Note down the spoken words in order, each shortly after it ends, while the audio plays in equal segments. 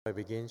I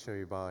begin, shall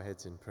we bow our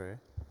heads in prayer?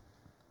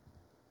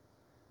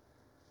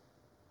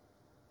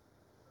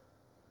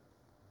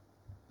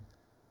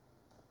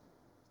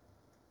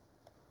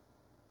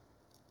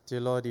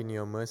 Dear Lord, in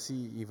your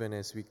mercy, even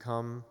as we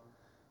come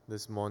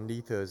this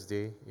Maundy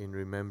Thursday in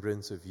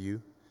remembrance of you,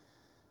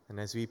 and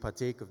as we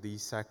partake of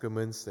these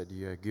sacraments that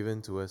you have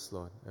given to us,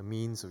 Lord, a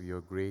means of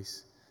your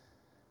grace,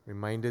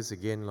 remind us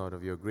again, Lord,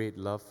 of your great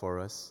love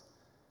for us,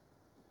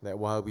 that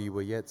while we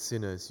were yet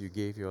sinners, you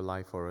gave your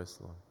life for us,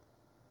 Lord.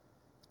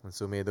 And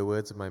so may the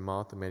words of my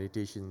mouth, the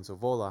meditations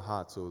of all our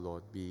hearts, O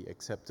Lord, be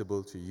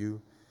acceptable to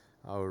you,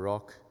 our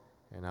rock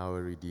and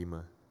our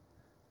Redeemer.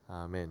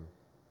 Amen.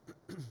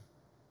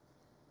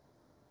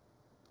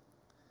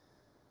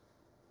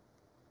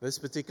 This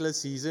particular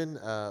season,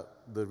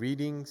 the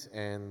readings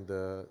and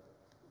the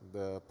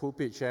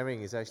pulpit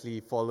sharing is actually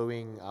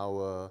following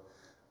our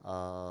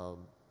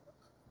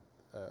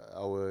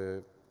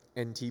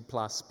NT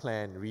Plus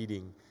plan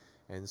reading.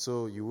 And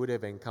so you would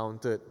have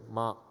encountered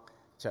Mark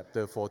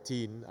chapter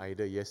 14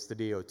 either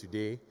yesterday or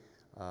today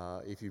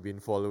if you've been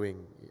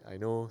following. I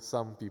know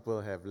some people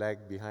have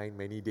lagged behind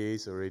many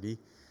days already,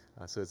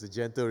 so it's a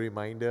gentle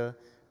reminder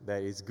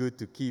that it's good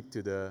to keep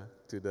to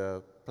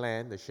the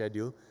plan, the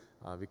schedule,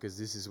 because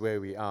this is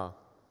where we are.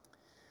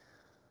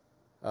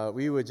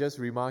 We were just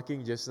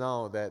remarking just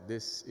now that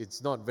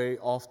it's not very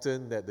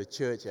often that the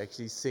church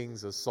actually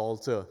sings a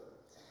psalter.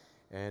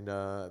 And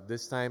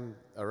this time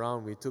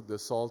around we took the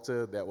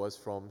psalter that was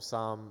from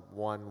Psalm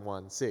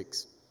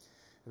 116.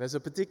 And there's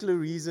a particular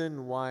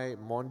reason why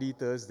Maundy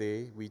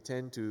Thursday we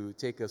tend to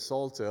take a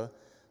psalter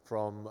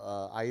from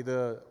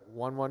either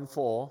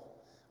 114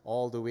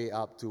 all the way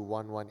up to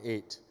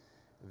 118.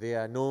 They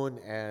are known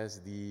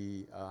as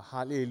the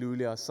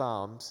Hallelujah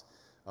Psalms,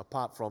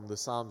 apart from the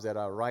Psalms that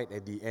are right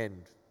at the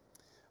end.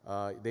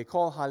 They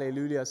call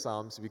Hallelujah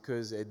Psalms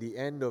because at the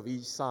end of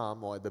each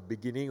Psalm, or at the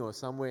beginning or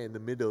somewhere in the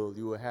middle,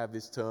 you will have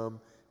this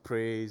term,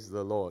 Praise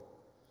the Lord.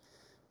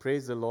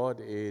 Praise the Lord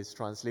is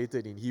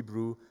translated in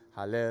Hebrew,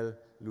 Hallelujah.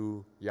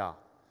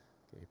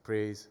 Okay,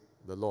 praise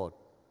the Lord.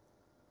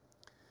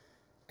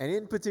 And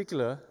in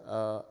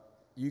particular,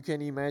 you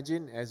can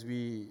imagine as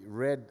we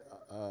read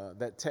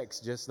that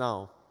text just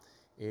now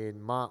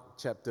in Mark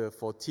chapter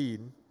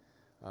 14,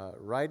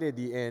 right at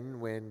the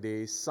end when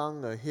they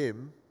sung a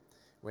hymn,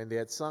 when they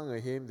had sung a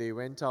hymn, they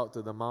went out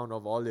to the Mount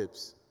of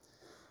Olives.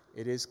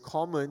 It is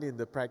common in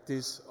the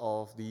practice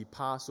of the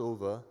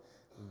Passover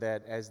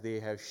that as they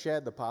have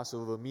shared the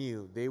Passover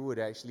meal, they would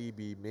actually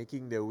be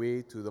making their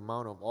way to the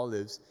Mount of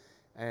Olives,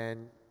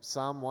 and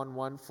Psalm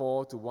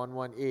 114 to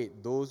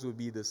 118, those would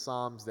be the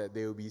psalms that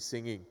they will be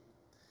singing.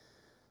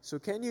 So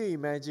can you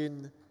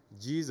imagine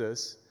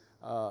Jesus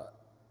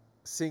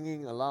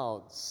singing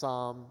aloud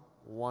Psalm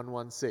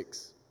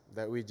 116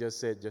 that we just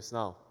said just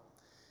now?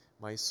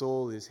 My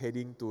soul is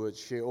heading towards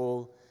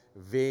Sheol,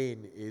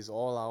 vain is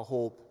all our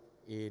hope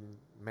in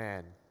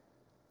man.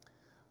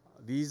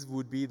 These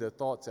would be the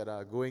thoughts that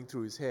are going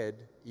through his head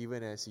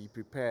even as he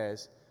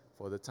prepares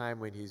for the time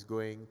when he's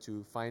going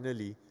to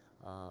finally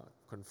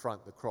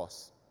confront the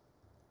cross.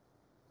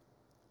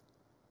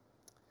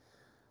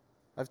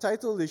 I've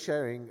titled this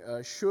sharing,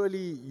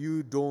 Surely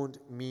You Don't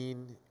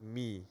Mean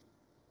Me.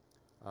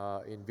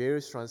 In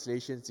various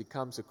translations it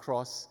comes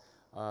across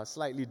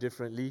slightly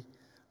differently.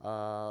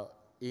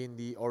 In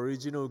the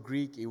original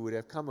Greek it would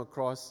have come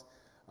across,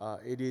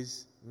 it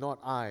is not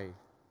I,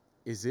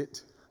 is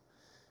it?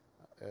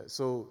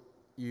 So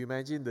you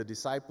imagine the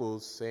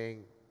disciples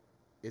saying,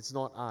 it's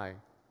not I,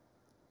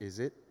 is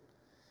it?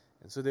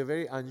 And so they're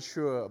very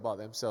unsure about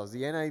themselves.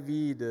 The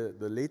NIV,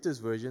 the latest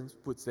version,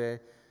 puts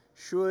there,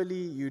 surely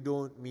you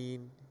don't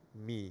mean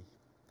me.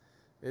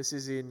 This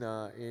is in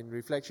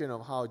reflection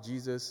of how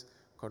Jesus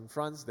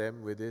confronts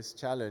them with this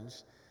challenge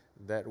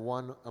that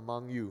one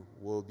among you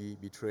will be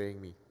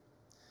betraying me.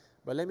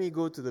 But let me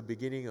go to the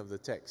beginning of the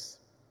text.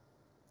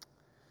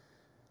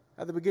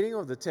 At the beginning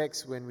of the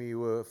text, when we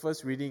were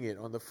first reading it,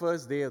 on the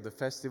first day of the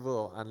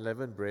festival of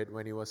unleavened bread,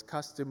 when it was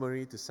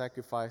customary to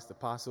sacrifice the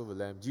Passover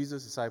lamb,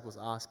 Jesus' disciples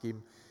asked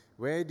him,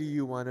 where do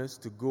you want us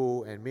to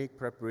go and make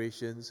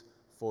preparations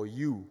for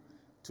you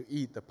to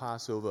eat the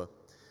Passover?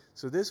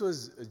 So this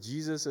was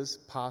Jesus'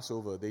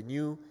 Passover. They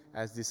knew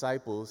as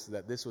disciples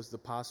that this was the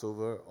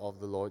Passover of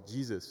the Lord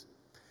Jesus.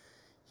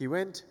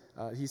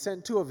 He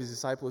sent two of his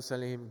disciples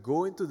telling him,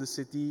 go into the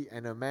city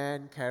and a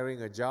man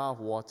carrying a jar of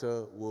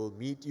water will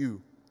meet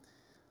you.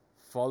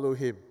 Follow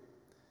him.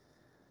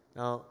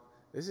 Now,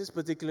 this is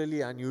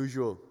particularly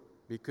unusual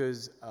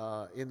because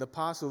in the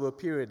Passover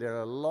period, there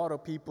are a lot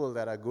of people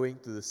that are going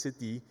to the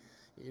city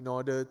in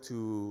order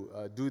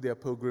to do their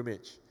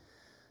pilgrimage.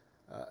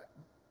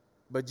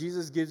 But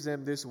Jesus gives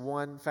them this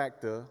one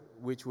factor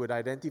which would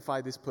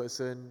identify this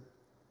person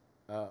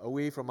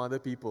away from other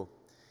people.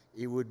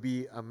 It would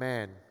be a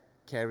man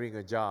carrying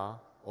a jar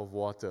of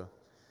water.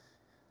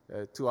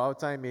 To our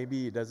time,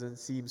 maybe it doesn't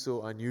seem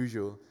so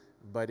unusual,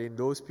 but in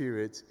those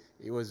periods,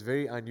 it was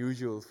very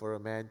unusual for a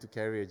man to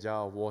carry a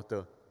jar of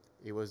water.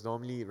 It was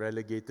normally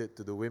relegated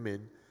to the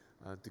women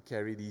to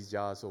carry these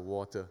jars of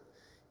water.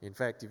 In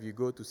fact, if you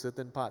go to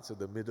certain parts of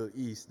the Middle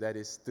East, that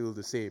is still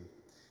the same.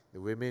 The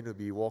women would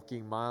be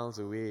walking miles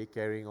away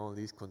carrying all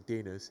these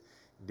containers.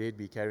 They'd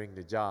be carrying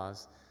the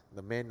jars.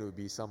 The men would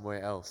be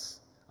somewhere else,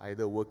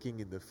 either working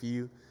in the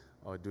field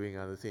or doing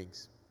other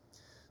things.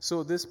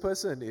 So this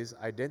person is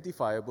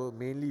identifiable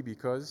mainly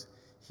because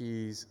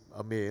he's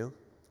a male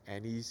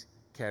and he's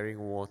carrying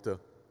water.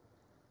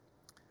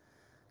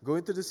 Go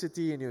into the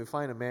city and you'll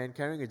find a man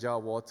carrying a jar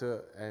of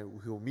water,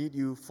 and he'll meet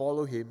you,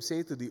 follow him.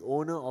 Say to the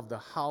owner of the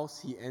house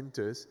he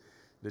enters,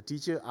 the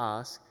teacher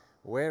asks,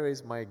 "Where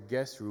is my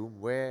guest room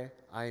where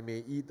I may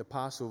eat the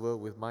Passover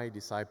with my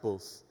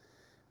disciples?"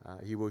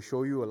 He will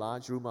show you a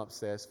large room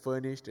upstairs,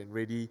 furnished and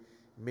ready.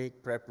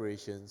 Make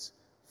preparations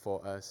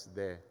for us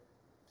there.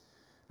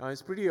 Now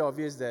it's pretty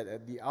obvious that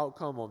at the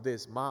outcome of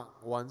this,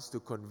 Mark wants to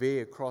convey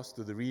across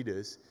to the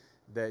readers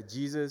that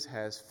Jesus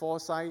has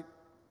foresight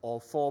or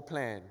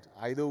foreplanned.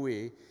 Either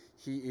way,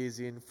 he is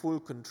in full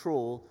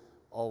control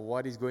of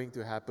what is going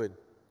to happen.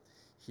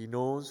 He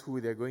knows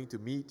who they're going to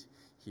meet.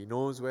 He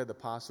knows where the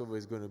Passover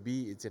is going to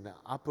be. It's in an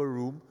upper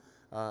room.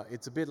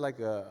 It's a bit like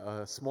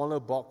a smaller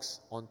box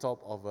on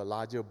top of a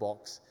larger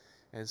box.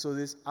 And so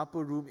this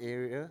upper room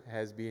area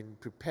has been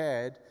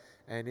prepared,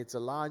 and it's a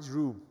large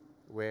room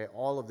where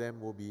all of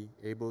them will be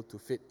able to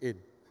fit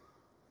in.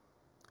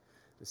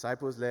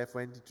 Disciples left,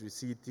 went into the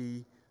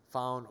city,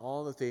 found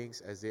all the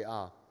things as they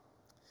are.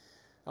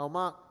 Now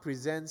Mark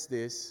presents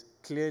this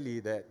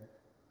clearly that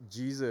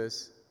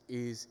Jesus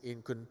is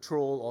in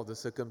control of the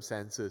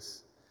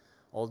circumstances.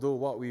 Although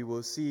what we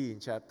will see in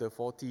chapter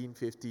 14,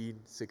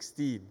 15,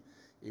 16,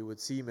 it would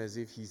seem as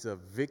if he's a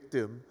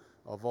victim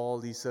of all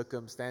these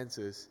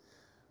circumstances.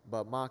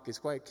 But Mark is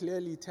quite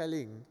clearly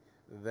telling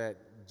that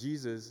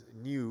Jesus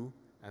knew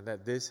and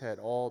that this had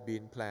all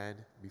been planned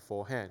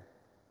beforehand.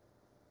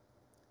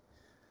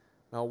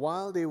 Now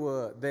while they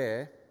were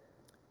there,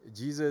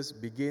 Jesus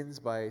begins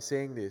by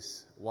saying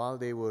this. While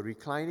they were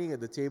reclining at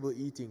the table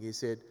eating, he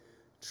said,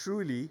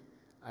 "Truly,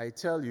 I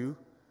tell you,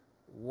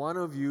 one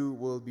of you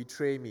will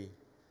betray me,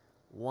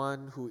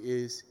 one who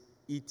is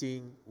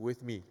eating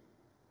with me."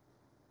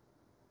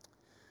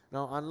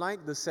 Now,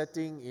 unlike the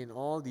setting in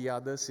all the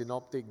other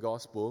synoptic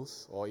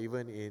gospels, or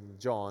even in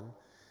John,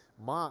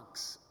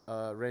 Mark's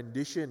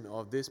rendition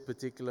of this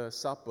particular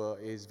supper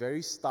is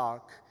very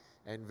stark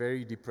and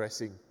very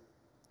depressing.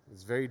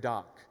 It's very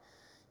dark.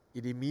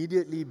 It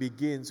immediately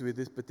begins with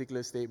this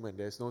particular statement.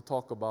 There's no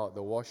talk about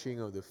the washing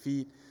of the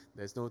feet.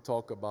 There's no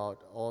talk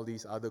about all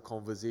these other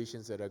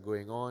conversations that are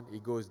going on.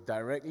 It goes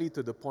directly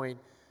to the point.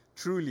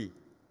 "Truly,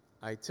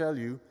 I tell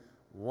you,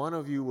 one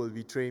of you will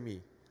betray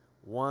me,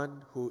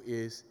 one who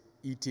is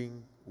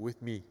eating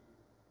with me."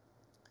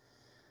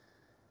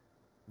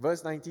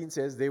 Verse 19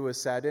 says, "They were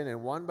saddened,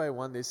 and one by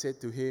one they said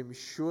to him,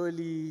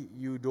 'Surely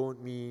you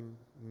don't mean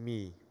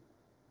me.'"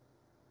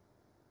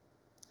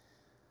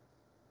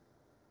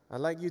 I'd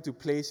like you to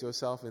place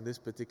yourself in this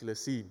particular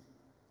scene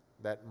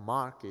that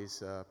Mark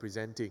is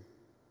presenting.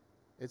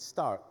 It's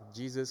stark.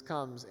 Jesus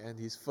comes, and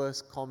his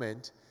first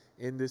comment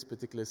in this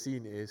particular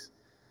scene is,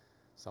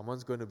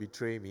 "Someone's going to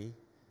betray me,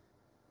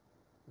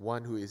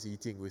 one who is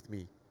eating with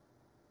me.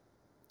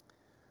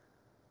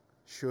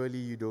 Surely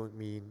you don't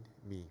mean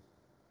me."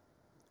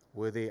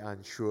 Were they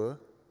unsure?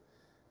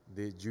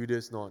 Did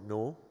Judas not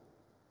know?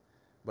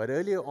 But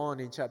earlier on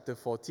in chapter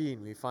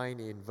 14, we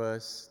find in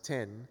verse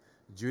 10,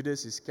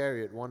 Judas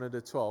Iscariot, one of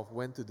the 12,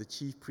 went to the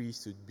chief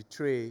priests to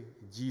betray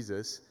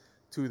Jesus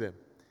to them.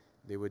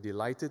 They were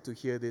delighted to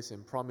hear this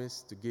and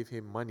promised to give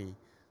him money,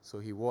 so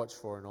he watched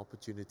for an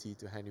opportunity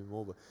to hand him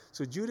over.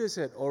 So Judas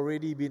had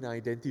already been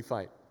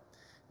identified.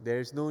 There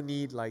is no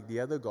need, like the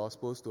other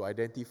Gospels, to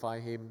identify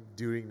him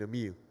during the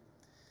meal.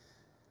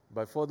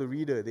 But for the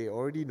reader, they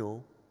already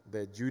know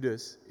that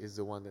Judas is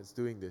the one that's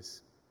doing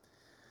this.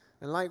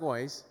 And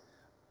likewise,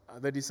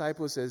 the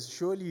disciple says,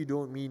 "Surely you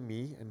don't mean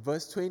me." And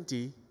verse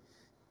 20,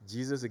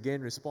 Jesus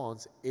again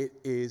responds, "It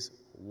is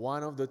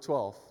one of the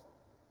 12.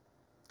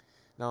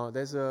 Now,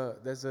 there's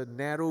a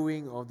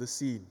narrowing of the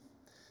scene,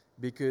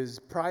 because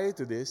prior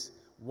to this,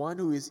 one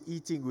who is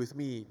eating with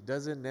me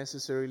doesn't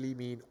necessarily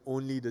mean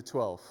only the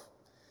 12.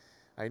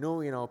 I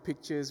know in our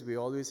pictures we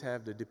always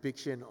have the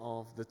depiction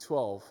of the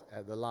 12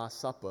 at the Last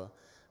Supper,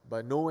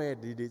 but nowhere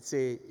did it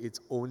say it's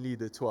only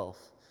the 12.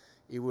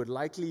 It would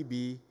likely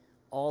be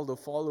all the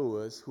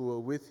followers who were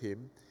with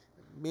him,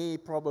 may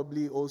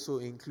probably also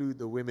include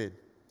the women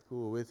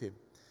who were with him.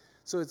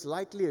 So it's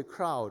likely a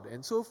crowd.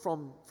 And so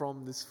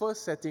from this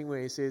first setting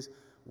where he says,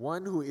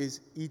 "One who is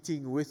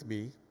eating with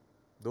me,"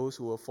 those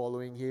who were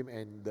following him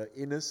and the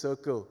inner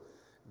circle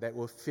that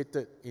were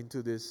fitted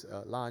into this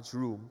large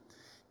room,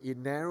 it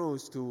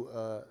narrows to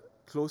a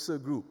closer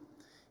group.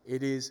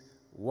 "It is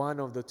one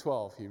of the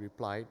 12, he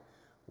replied,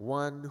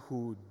 "one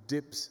who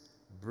dips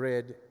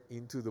bread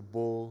into the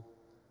bowl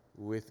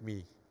with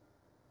me."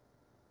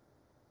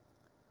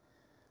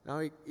 Now,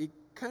 it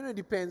kind of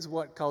depends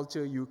what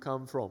culture you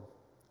come from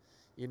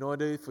in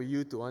order for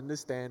you to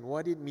understand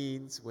what it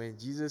means when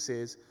Jesus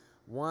says,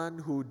 "one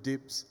who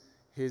dips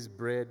his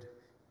bread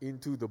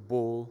into the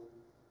bowl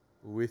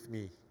with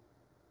me."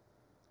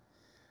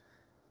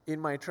 In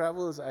my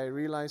travels, I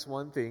realized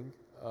one thing.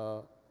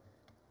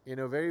 In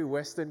a very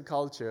Western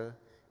culture,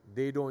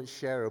 they don't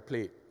share a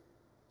plate.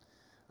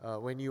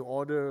 When you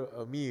order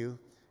a meal,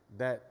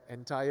 that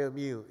entire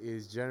meal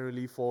is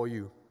generally for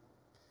you.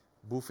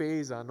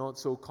 Buffets are not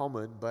so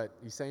common, but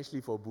essentially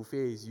for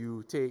buffets,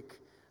 you take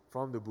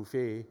from the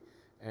buffet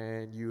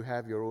and you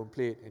have your own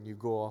plate and you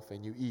go off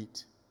and you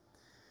eat.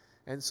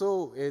 And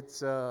so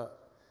it's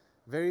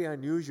very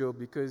unusual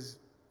because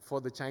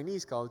for the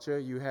Chinese culture,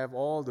 you have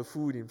all the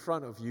food in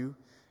front of you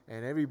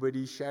and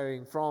everybody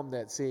sharing from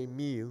that same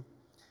meal,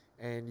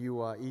 and you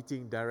are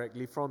eating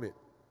directly from it.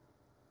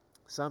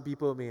 Some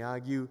people may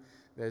argue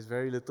there's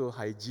very little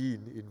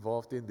hygiene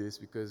involved in this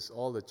because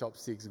all the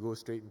chopsticks go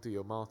straight into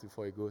your mouth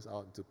before it goes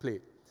out into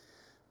plate.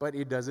 But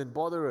it doesn't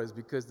bother us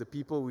because the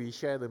people we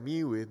share the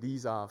meal with,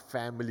 these are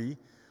family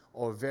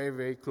or very,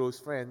 very close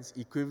friends,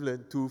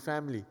 equivalent to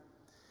family.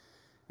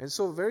 And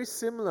so very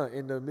similar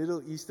in the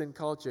Middle Eastern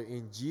culture,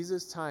 in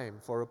Jesus' time,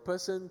 for a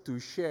person to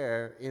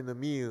share in the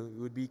meal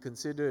would be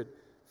considered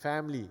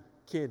family,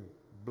 kin,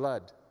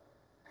 blood,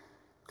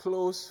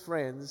 close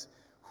friends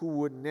who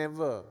would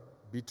never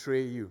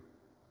betray you.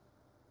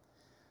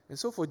 And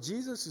so for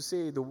Jesus to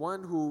say, the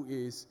one who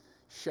is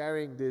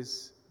sharing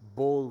this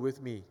bowl with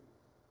me,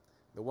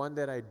 the one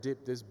that I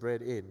dip this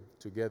bread in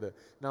together.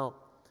 Now,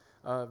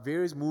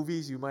 various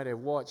movies you might have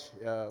watched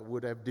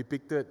would have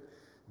depicted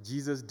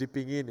Jesus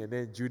dipping in and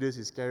then Judas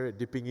Iscariot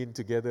dipping in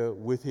together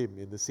with him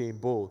in the same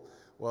bowl.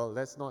 Well,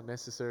 that's not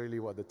necessarily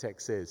what the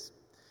text says.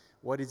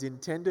 What is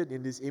intended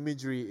in this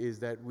imagery is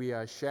that we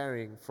are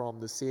sharing from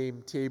the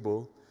same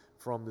table,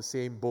 from the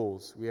same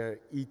bowls. We are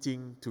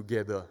eating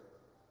together.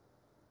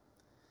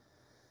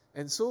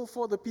 And so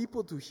for the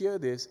people to hear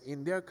this,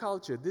 in their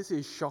culture, this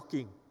is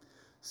shocking.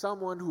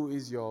 Someone who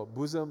is your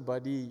bosom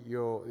buddy,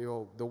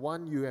 the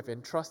one you have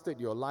entrusted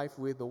your life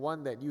with, the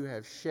one that you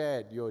have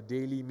shared your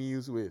daily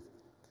meals with,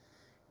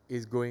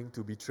 is going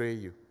to betray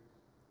you.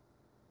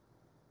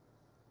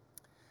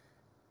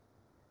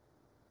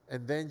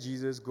 And then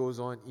Jesus goes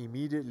on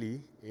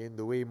immediately in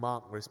the way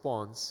Mark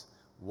responds.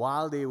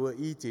 While they were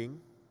eating,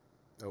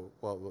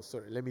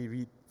 let me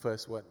read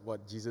first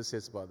what Jesus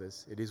says about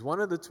this. It is one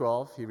of the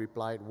 12, he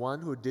replied,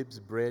 one who dips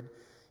bread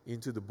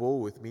into the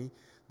bowl with me.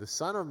 The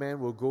Son of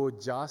Man will go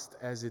just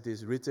as it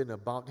is written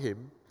about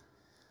him.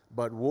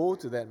 But woe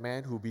to that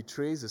man who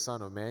betrays the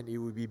Son of Man. It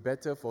would be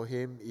better for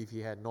him if he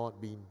had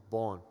not been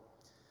born.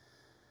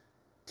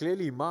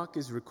 Clearly, Mark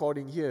is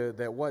recording here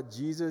that what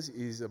Jesus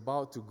is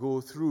about to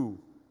go through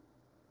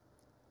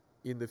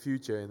in the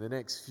future, in the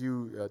next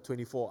few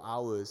 24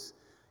 hours,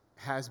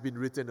 has been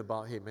written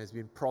about him, has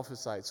been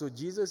prophesied. So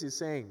Jesus is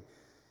saying,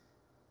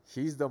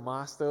 he's the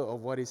master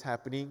of what is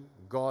happening.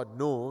 God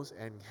knows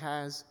and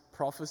has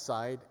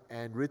prophesied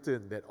and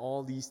written that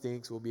all these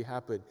things will be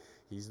happen.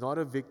 He's not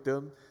a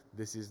victim.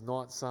 This is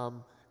not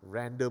some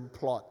random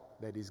plot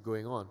that is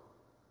going on.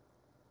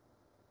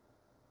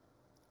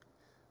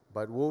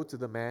 But woe to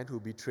the man who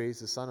betrays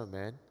the Son of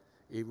Man.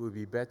 It would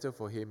be better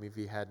for him if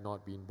he had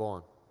not been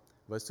born.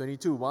 Verse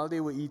 22, while they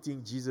were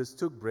eating, Jesus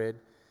took bread,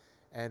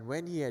 and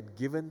when he had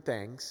given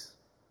thanks,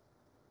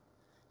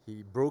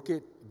 he broke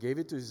it, gave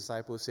it to his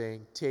disciples,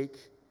 saying, Take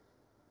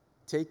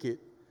it,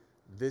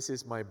 this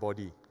is my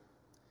body.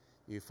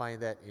 You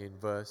find that in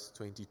verse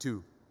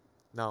 22.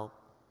 Now,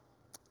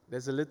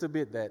 there's a little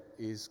bit that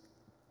is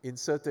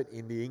inserted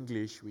in the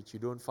English, which you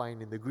don't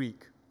find in the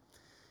Greek.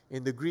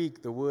 In the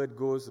Greek, the word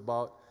goes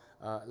about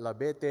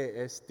labete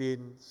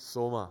estin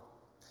soma.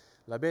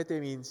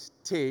 Labete means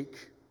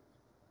take,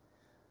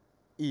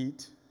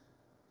 eat,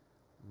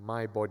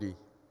 my body.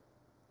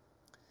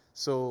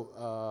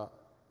 So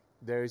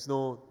there is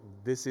no,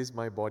 this is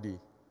my body.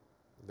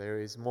 There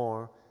is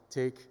more,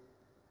 take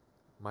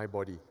my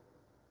body.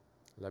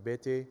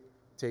 Labete,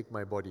 take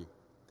my body.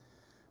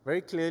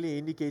 Very clearly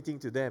indicating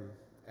to them,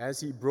 as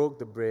he broke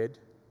the bread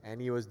and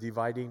he was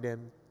dividing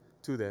them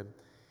to them,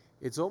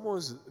 it's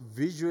almost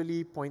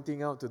visually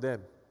pointing out to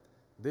them,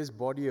 this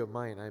body of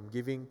mine I'm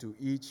giving to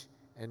each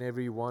and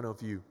every one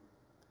of you.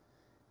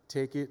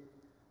 Take it,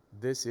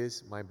 this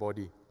is my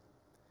body.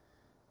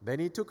 Then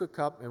he took a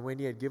cup, and when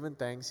he had given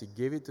thanks, he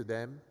gave it to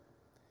them,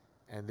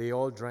 and they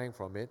all drank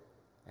from it.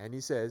 And he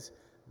says,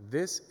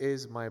 this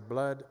is my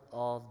blood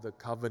of the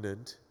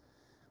covenant,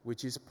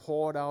 which is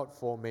poured out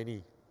for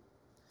many.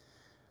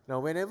 Now,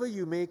 whenever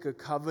you make a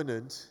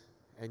covenant,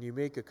 and you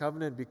make a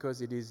covenant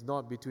because it is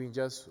not between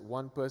just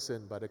one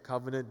person, but a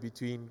covenant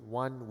between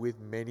one with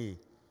many,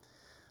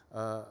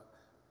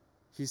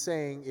 he's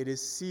saying it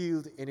is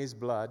sealed in his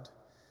blood,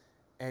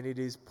 and it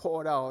is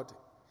poured out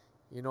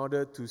in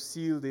order to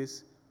seal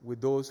this with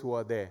those who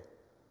are there.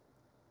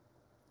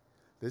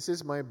 This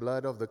is my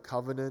blood of the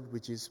covenant,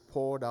 which is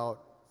poured out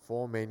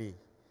for many,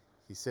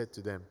 he said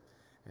to them.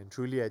 And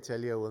truly I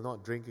tell you, I will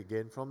not drink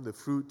again from the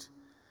fruit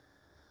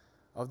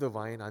of the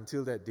vine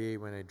until that day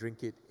when I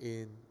drink it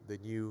in the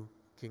new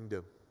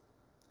kingdom.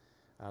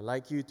 I'd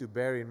like you to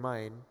bear in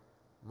mind,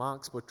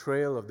 Mark's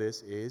portrayal of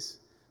this is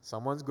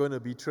someone's going to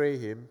betray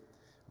him,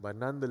 but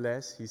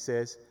nonetheless, he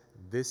says,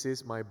 this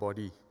is my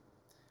body.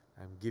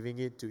 I'm giving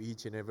it to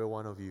each and every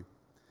one of you.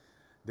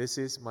 This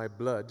is my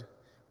blood,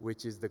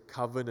 which is the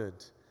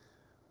covenant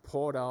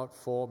poured out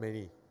for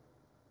many.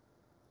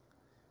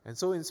 And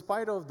so in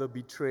spite of the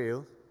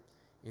betrayal,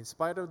 in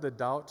spite of the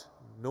doubt,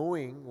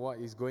 knowing what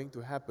is going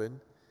to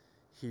happen,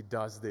 he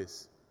does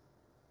this.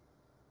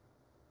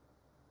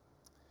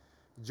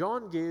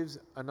 John gives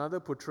another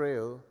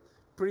portrayal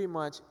pretty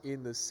much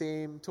in the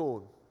same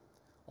tone,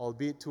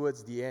 albeit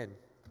towards the end.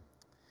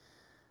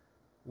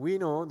 We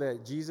know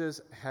that Jesus,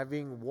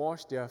 having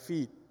washed their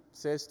feet,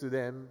 says to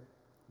them,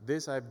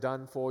 "This I've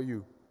done for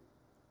you."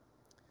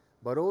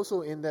 But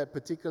also in that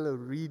particular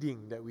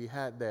reading that we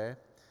had there,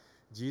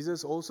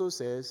 Jesus also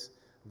says,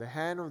 "The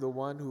hand of the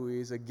one who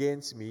is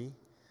against me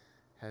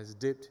has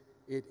dipped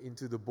it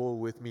into the bowl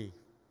with me."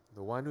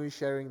 The one who is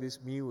sharing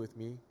this meal with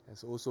me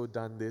has also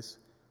done this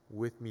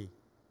with me.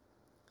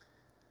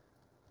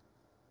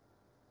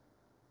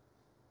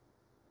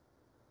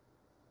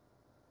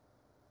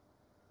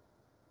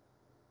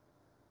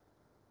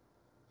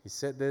 He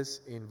said this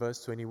in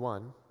verse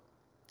 21.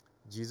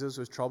 Jesus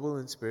was troubled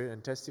in spirit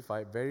and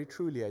testified, "Very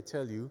truly I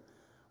tell you,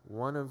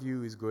 one of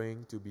you is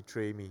going to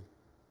betray me."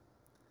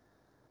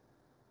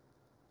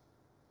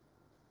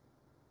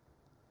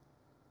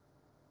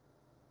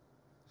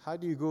 How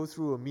do you go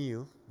through a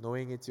meal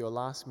knowing it's your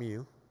last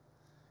meal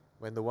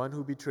when the one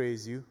who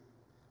betrays you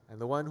and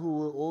the one who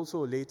will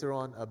also later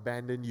on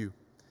abandon you?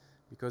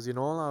 Because in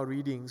all our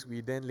readings,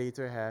 we then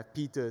later have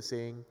Peter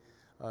saying,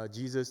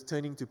 Jesus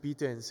turning to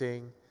Peter and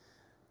saying,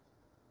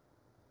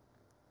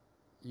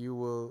 "You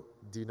will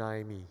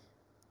deny me."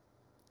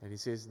 And he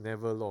says,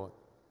 "Never, Lord."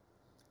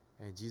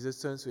 And Jesus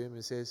turns to him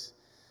and says,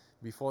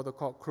 "Before the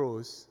cock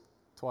crows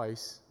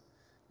twice,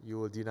 you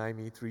will deny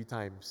me 3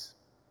 times.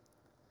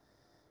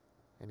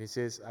 And he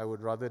says, "I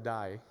would rather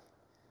die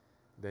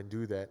than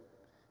do that.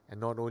 And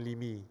not only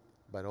me,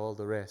 but all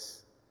the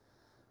rest."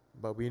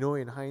 But we know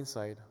in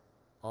hindsight,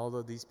 all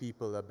of these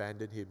people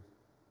abandoned him.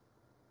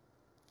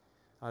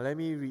 Now let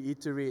me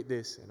reiterate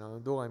this, and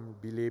although I'm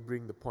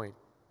belaboring the point,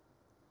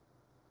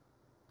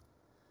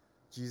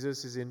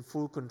 Jesus is in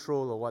full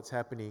control of what's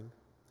happening,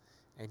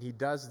 and he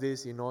does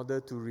this in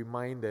order to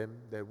remind them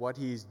that what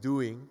he is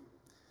doing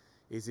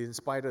is in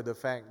spite of the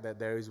fact that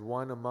there is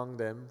one among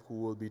them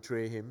who will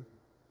betray him,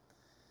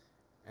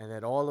 and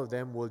that all of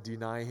them will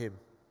deny him.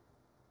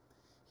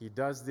 He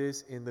does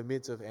this in the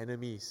midst of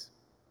enemies.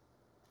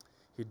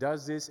 He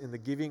does this in the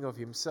giving of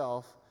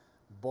himself,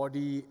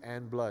 body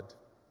and blood,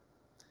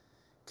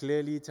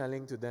 clearly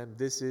telling to them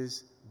this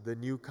is the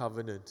new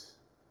covenant.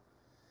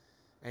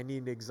 And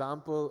in the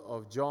example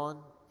of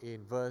John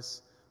in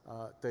verse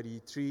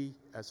 34,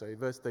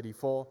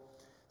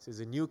 it says,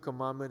 "A new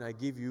commandment I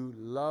give you,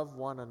 love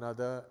one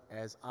another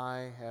as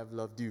I have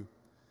loved you.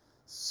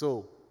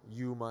 So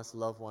you must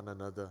love one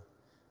another.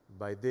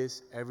 By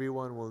this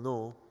everyone will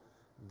know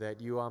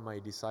that you are my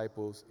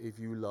disciples if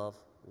you love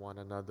one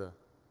another."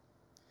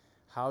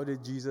 How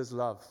did Jesus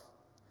love?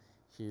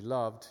 He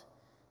loved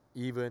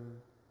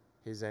even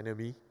his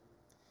enemy.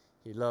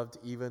 He loved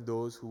even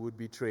those who would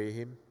betray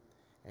him.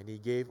 And he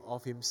gave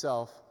of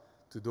himself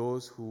to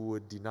those who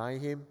would deny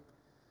him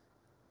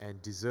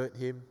and desert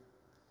him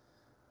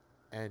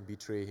and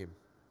betray him.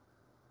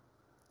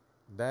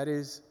 That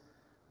is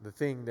the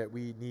thing that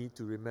we need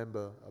to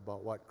remember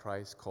about what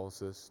Christ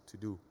calls us to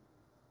do.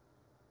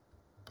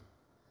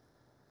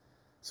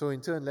 So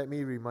in turn, let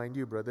me remind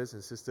you, brothers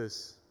and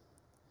sisters,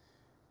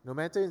 no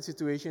matter in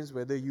situations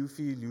whether you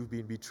feel you've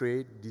been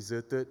betrayed,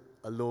 deserted,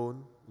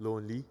 alone,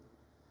 lonely,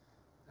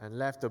 and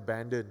left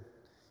abandoned,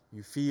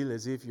 you feel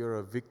as if you're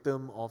a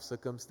victim of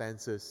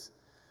circumstances,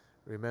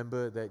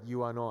 remember that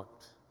you are not.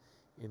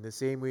 In the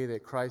same way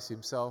that Christ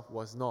himself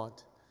was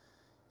not,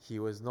 he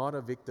was not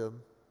a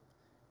victim,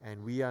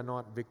 and we are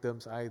not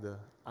victims either,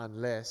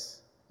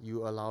 unless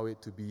you allow it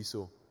to be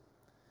so.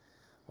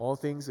 All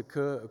things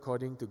occur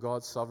according to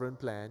God's sovereign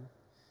plan,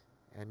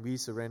 and we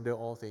surrender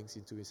all things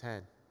into his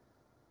hand.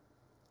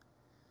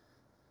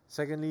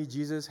 Secondly,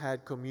 Jesus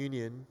had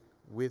communion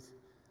with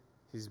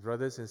his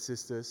brothers and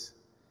sisters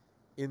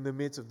in the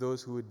midst of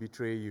those who would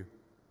betray you.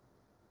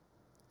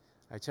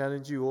 I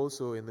challenge you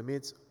also, in the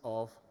midst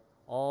of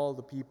all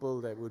the people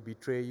that would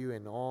betray you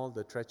and all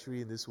the treachery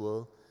in this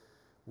world,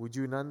 would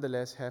you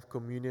nonetheless have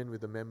communion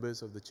with the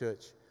members of the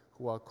church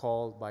who are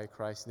called by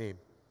Christ's name?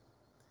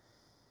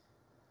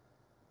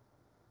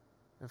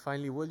 And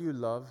finally, will you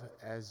love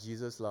as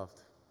Jesus loved,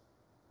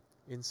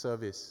 in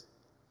service,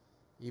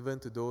 even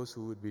to those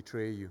who would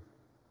betray you?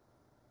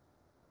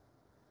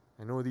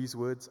 I know these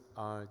words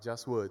are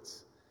just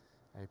words.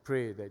 I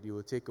pray that you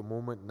will take a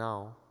moment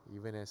now,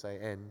 even as I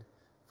end,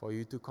 for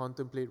you to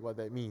contemplate what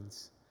that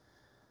means.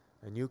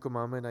 A new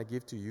commandment I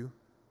give to you,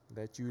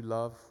 that you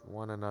love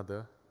one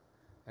another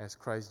as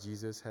Christ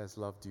Jesus has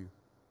loved you.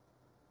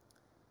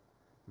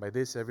 By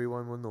this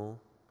everyone will know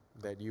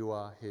that you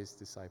are his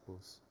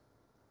disciples.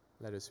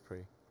 Let us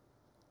pray.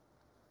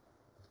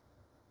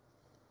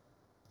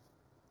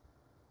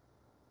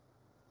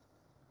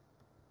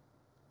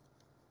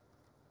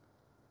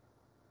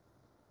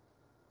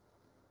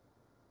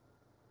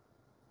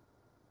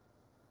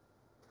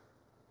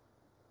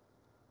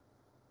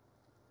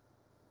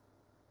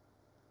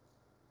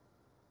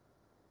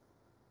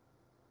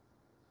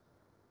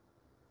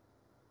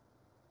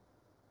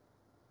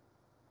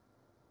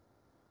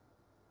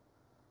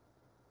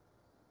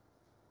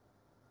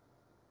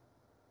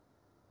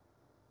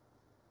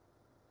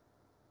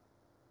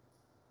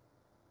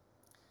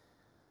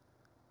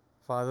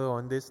 Father,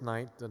 on this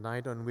night, the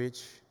night on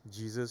which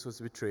Jesus was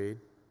betrayed,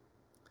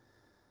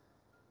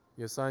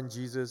 your Son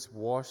Jesus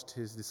washed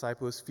his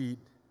disciples' feet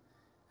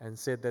and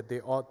said that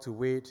they ought to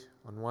wait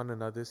on one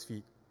another's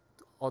feet,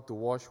 ought to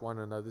wash one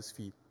another's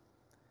feet.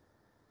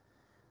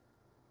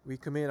 We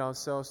commit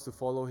ourselves to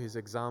follow his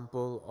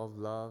example of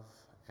love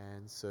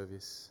and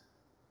service.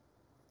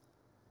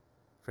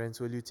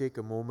 Friends, will you take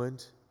a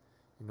moment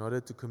in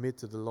order to commit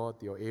to the Lord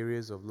your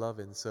areas of love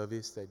and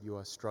service that you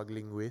are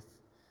struggling with?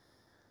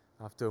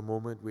 After a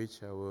moment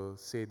which I will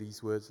say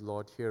these words,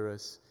 Lord, hear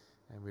us,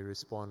 and we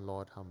respond,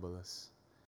 Lord, humble us.